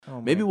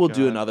Maybe we'll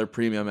do another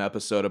premium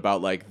episode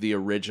about like the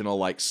original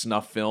like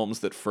snuff films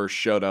that first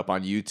showed up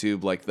on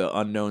YouTube, like The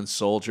Unknown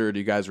Soldier. Do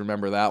you guys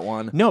remember that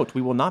one? Note,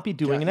 we will not be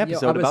doing an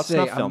episode about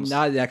snuff films. I'm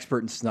not an expert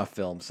in snuff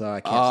films, so I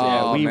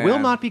can't say. We will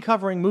not be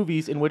covering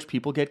movies in which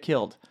people get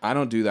killed. I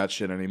don't do that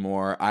shit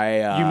anymore.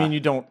 You mean you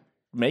don't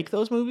make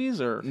those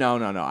movies, or No.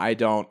 I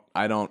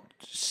don't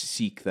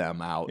seek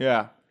them out.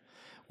 Yeah.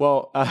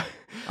 Well,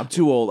 I'm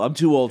too old. I'm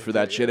too old for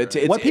that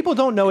shit. What people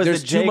don't know is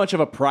there's that too Jake- much of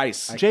a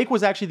price. Jake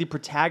was actually the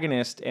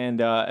protagonist,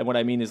 and what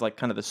I mean is like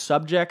kind of the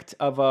subject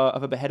of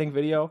a beheading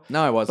video.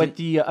 No, I wasn't. But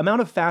the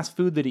amount of fast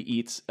food that he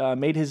eats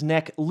made his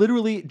neck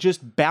literally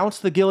just bounce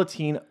the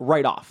guillotine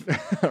right off.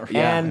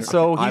 Yeah. And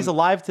so he's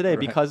alive today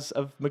because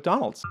of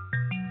McDonald's.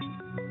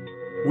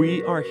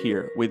 We are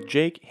here with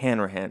Jake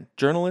Hanrahan,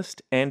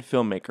 journalist and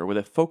filmmaker with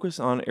a focus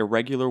on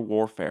irregular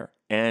warfare,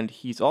 and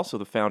he's also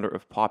the founder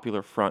of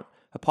Popular Front,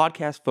 a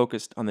podcast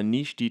focused on the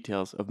niche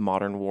details of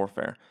modern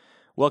warfare.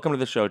 Welcome to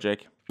the show,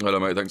 Jake. Hello,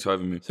 mate. Thanks for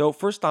having me. So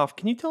first off,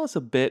 can you tell us a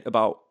bit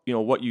about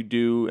what you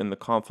do and the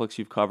conflicts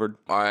you've covered?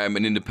 I am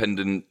an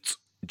independent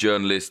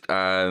journalist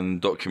and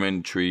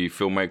documentary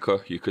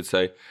filmmaker, you could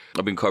say.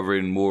 I've been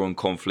covering war and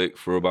conflict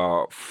for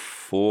about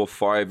 4 or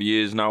 5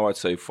 years now. I'd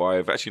say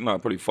 5. Actually, no,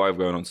 probably 5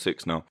 going on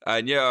 6 now.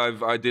 And yeah,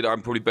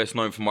 I'm probably best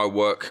known for my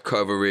work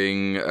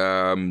covering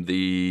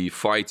the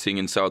fighting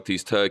in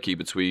Southeast Turkey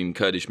between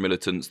Kurdish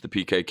militants, the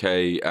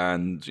PKK,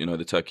 and,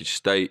 the Turkish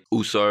state.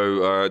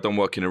 Also, done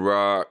work in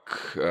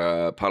Iraq,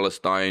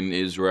 Palestine,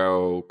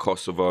 Israel,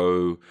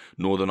 Kosovo,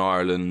 Northern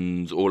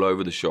Ireland, all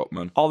over the shop,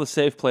 man. All the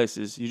safe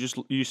places.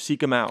 You seek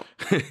them out.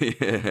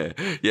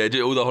 yeah,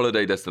 all the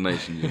holiday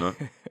destinations,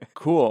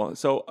 Cool.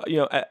 So,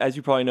 as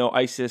you probably know,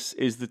 ISIS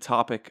is the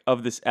topic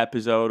of this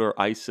episode, or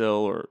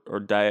ISIL, or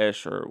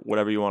Daesh, or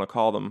whatever you want to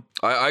call them.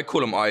 I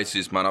call them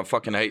ISIS, man. I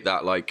fucking hate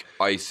that, like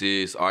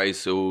ISIS,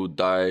 ISIL,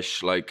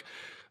 Daesh. Like,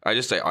 I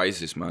just say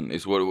ISIS, man.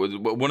 It's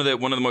one of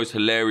the most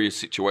hilarious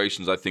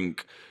situations, I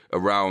think,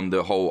 around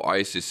the whole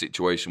ISIS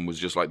situation was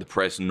just like the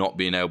press not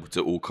being able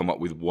to all come up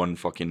with one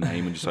fucking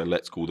name and just like,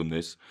 let's call them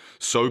this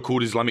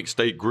so-called Islamic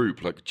State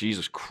group. Like,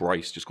 Jesus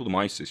Christ, just call them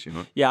ISIS,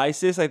 Yeah,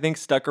 ISIS, I think,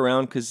 stuck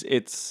around because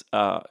it's,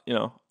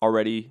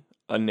 already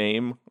a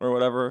name or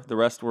whatever. The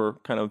rest were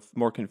kind of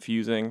more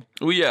confusing.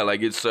 Well, yeah,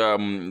 like it's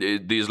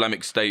the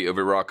Islamic State of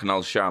Iraq and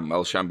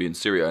Al-Sham being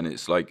Syria, and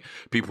it's like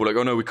people are like,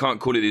 oh no, we can't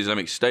call it the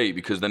Islamic State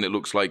because then it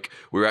looks like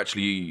we're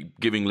actually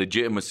giving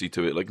legitimacy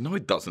to it. Like, no,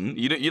 it doesn't.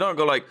 You don't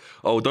go like,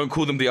 oh, don't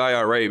call them the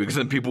IRA because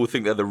then people will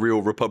think they're the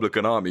real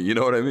Republican Army. You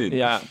know what I mean?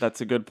 Yeah,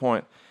 that's a good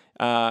point.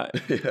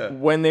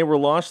 When they were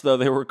launched, though,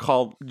 they were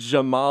called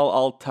Jamal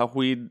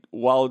al-Tawhid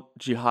wal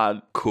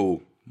Jihad.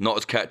 Cool. Not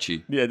as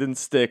catchy. Yeah, it didn't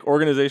stick.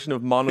 Organization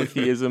of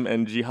Monotheism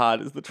and Jihad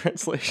is the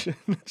translation.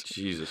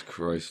 Jesus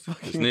Christ.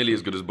 It's nearly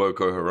as good as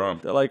Boko Haram.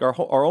 Like,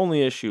 our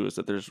only issue is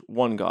that there's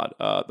one God.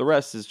 The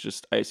rest is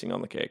just icing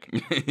on the cake.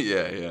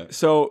 Yeah.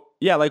 So,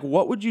 yeah, like,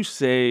 what would you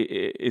say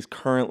is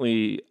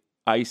currently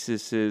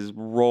ISIS's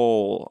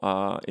role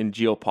in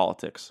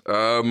geopolitics?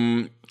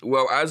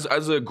 Well,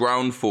 as a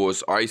ground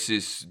force,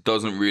 ISIS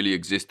doesn't really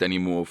exist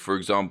anymore. For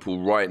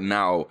example, right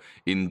now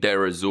in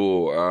Deir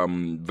ez-Zor,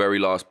 very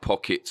last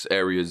pockets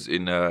areas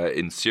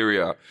in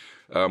Syria,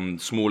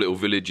 small little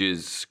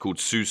villages called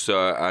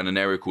Susa and an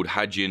area called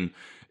Hajin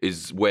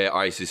is where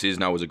ISIS is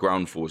now as a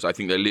ground force. I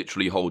think they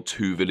literally hold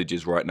 2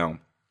 villages right now.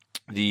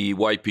 The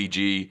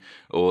YPG,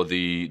 or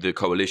the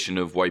coalition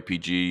of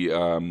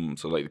YPG,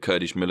 so like the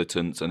Kurdish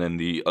militants and then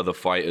the other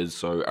fighters,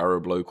 so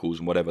Arab locals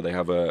and whatever, they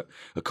have a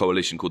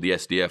coalition called the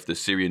SDF, the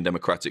Syrian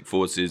Democratic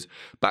Forces,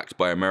 backed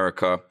by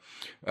America.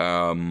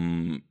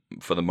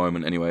 For the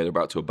moment anyway, they're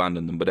about to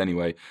abandon them. But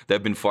anyway,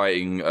 they've been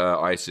fighting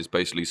ISIS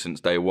basically since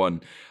day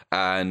one.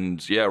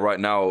 And yeah, right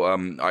now,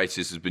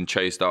 ISIS has been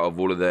chased out of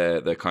all of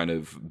their kind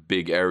of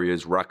big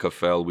areas. Raqqa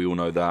fell, we all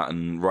know that.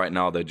 And right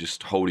now, they're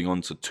just holding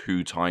on to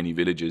 2 tiny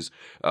villages.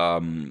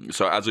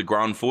 So as a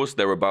ground force,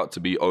 they're about to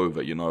be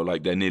over,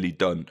 like they're nearly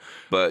done.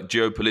 But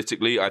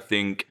geopolitically, I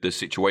think the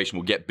situation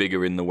will get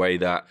bigger in the way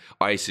that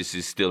ISIS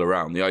is still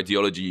around. The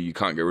ideology, you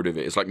can't get rid of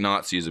it. It's like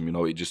Nazism,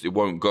 it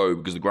won't go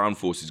because the ground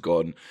force is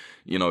gone.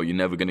 You're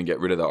never going to get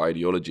rid of that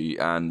ideology.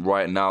 And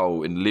right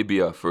now in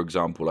Libya, for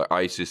example, like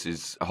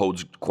ISIS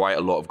holds quite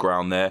a lot of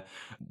ground there.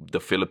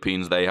 The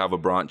Philippines, they have a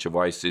branch of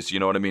ISIS. You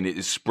know what I mean? It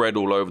is spread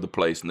all over the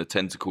place, and the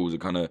tentacles are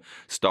kind of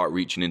start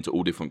reaching into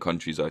all different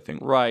countries, I think.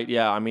 Right,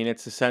 yeah. I mean,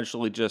 it's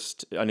essentially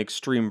just an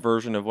extreme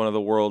version of one of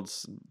the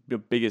world's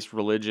biggest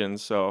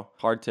religions. So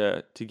hard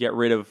to get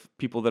rid of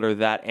people that are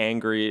that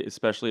angry,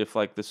 especially if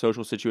like the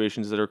social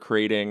situations that are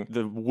creating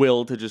the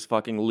will to just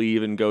fucking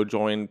leave and go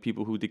join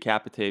people who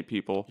decapitate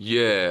people.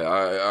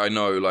 Yeah, I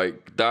know.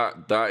 Like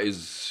that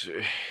is...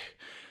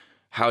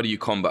 how do you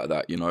combat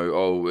that?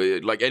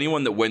 Like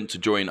anyone that went to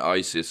join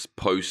ISIS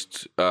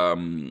post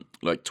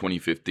like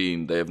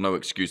 2015, they have no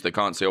excuse. They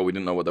can't say, we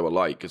didn't know what they were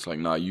like. It's like,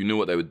 nah, you knew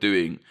what they were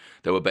doing.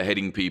 They were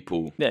beheading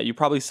people. Yeah, you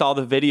probably saw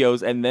the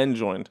videos and then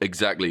joined.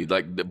 Exactly.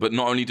 But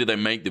not only did they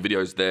make the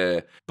videos,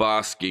 they're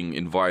basking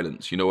in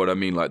violence. You know what I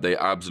mean? Like, they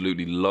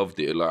absolutely loved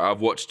it. Like,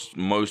 I've watched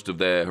most of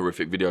their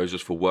horrific videos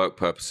just for work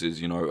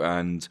purposes,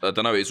 and I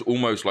don't know, it's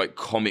almost like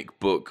comic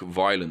book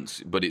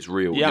violence, but it's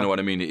real. Yeah. You know what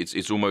I mean?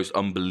 It's almost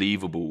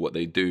unbelievable what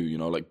they do,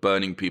 like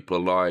burning people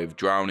alive,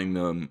 drowning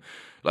them,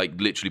 like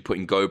literally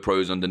putting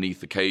GoPros underneath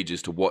the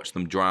cages to watch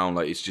them drown.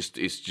 Like, it's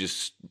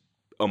just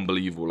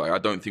unbelievable. Like, I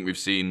don't think we've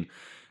seen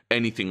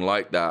anything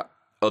like that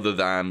other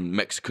than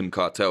Mexican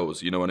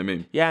cartels. You know what I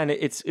mean? Yeah, and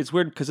it's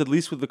weird because at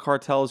least with the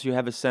cartels, you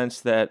have a sense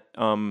that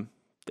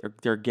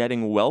they're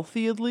getting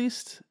wealthy at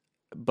least,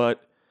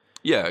 but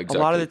yeah, exactly.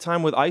 A lot of the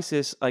time with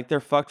ISIS, like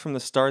they're fucked from the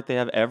start. They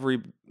have every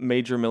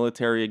major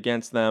military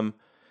against them,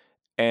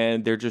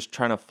 and they're just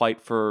trying to fight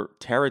for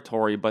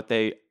territory, but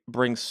they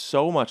bring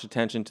so much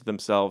attention to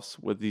themselves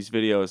with these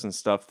videos and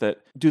stuff that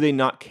do they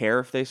not care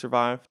if they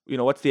survive?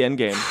 What's the end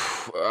game?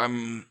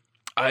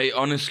 I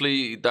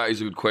honestly, that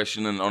is a good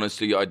question, and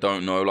honestly, I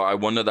don't know. Like, I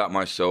wonder that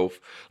myself.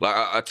 Like,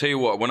 I tell you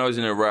what, when I was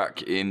in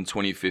Iraq in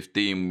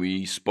 2015,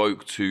 we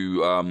spoke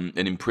to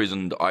an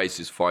imprisoned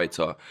ISIS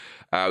fighter.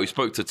 We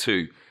spoke to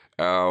two.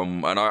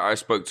 And I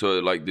spoke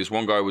to, like, this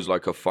one guy was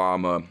like a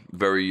farmer,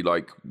 very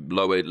like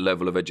low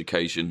level of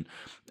education.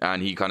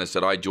 And he kind of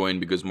said, I joined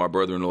because my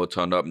brother-in-law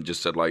turned up and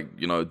just said, like,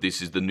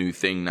 this is the new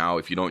thing now.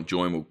 If you don't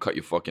join, we'll cut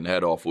your fucking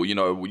head off. Or, you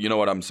know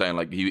what I'm saying?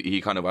 Like, he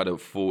kind of had a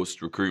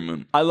forced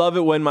recruitment. I love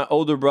it when my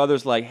older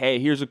brother's like, hey,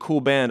 here's a cool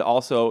band.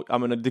 Also, I'm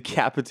going to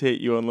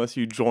decapitate you unless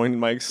you join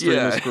my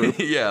extremist group.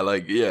 Yeah.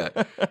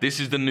 This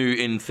is the new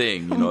in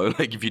thing,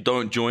 Like, if you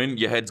don't join,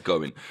 your head's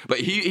going. But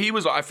he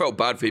was, I felt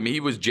bad for him.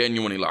 He was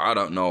genuinely like, I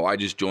don't know. I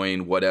just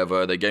joined,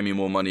 whatever. They gave me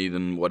more money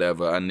than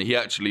whatever. And he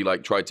actually,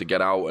 like, tried to get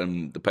out,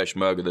 and the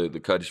Peshmerga, the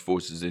Kurdish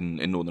forces in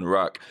northern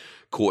Iraq,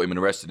 caught him and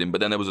arrested him.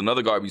 But then there was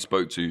another guy we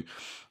spoke to,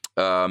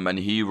 and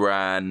he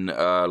ran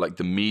like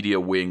the media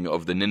wing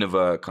of the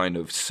Nineveh kind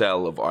of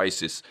cell of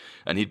ISIS,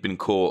 and he'd been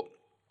caught.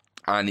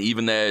 And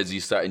even there, as he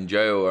sat in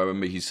jail, I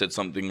remember he said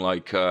something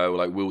like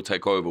we'll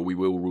take over, we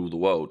will rule the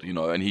world,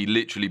 and he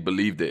literally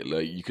believed it.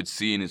 Like, you could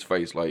see in his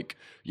face, like,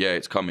 yeah,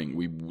 it's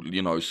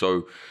coming.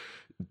 So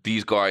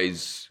these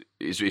guys,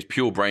 it's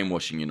pure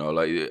brainwashing,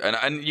 like,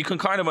 and you can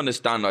kind of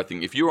understand, I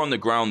think, if you're on the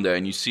ground there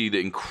and you see the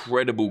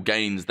incredible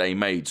gains they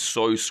made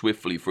so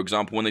swiftly. For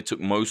example, when they took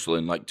Mosul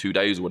in like 2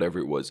 days or whatever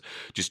it was,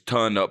 just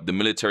turned up, the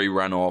military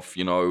ran off,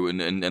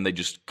 and they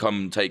just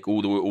come take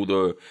all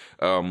the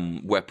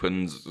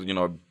weapons,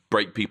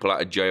 break people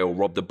out of jail,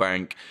 rob the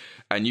bank.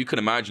 And you can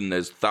imagine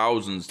there's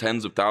thousands,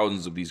 tens of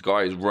thousands of these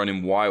guys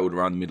running wild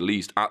around the Middle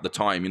East at the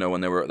time,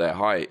 when they were at their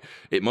height.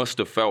 It must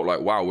have felt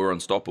like, wow, we're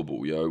unstoppable.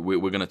 We're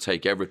going to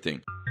take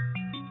everything.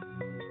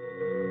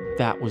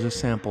 That was a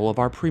sample of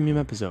our premium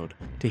episode.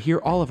 To hear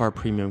all of our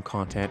premium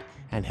content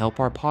and help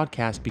our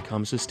podcast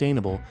become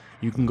sustainable,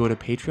 you can go to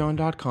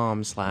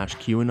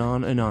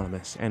patreon.com/QAnon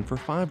Anonymous and for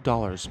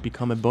 $5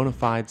 become a bona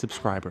fide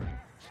subscriber.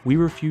 We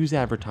refuse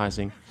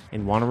advertising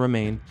and want to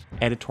remain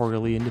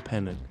editorially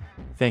independent.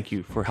 Thank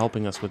you for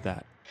helping us with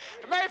that.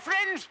 My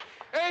friends,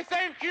 I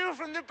thank you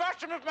from the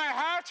bottom of my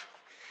heart.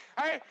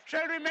 I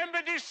shall remember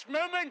this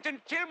moment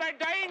until my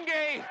dying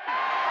day.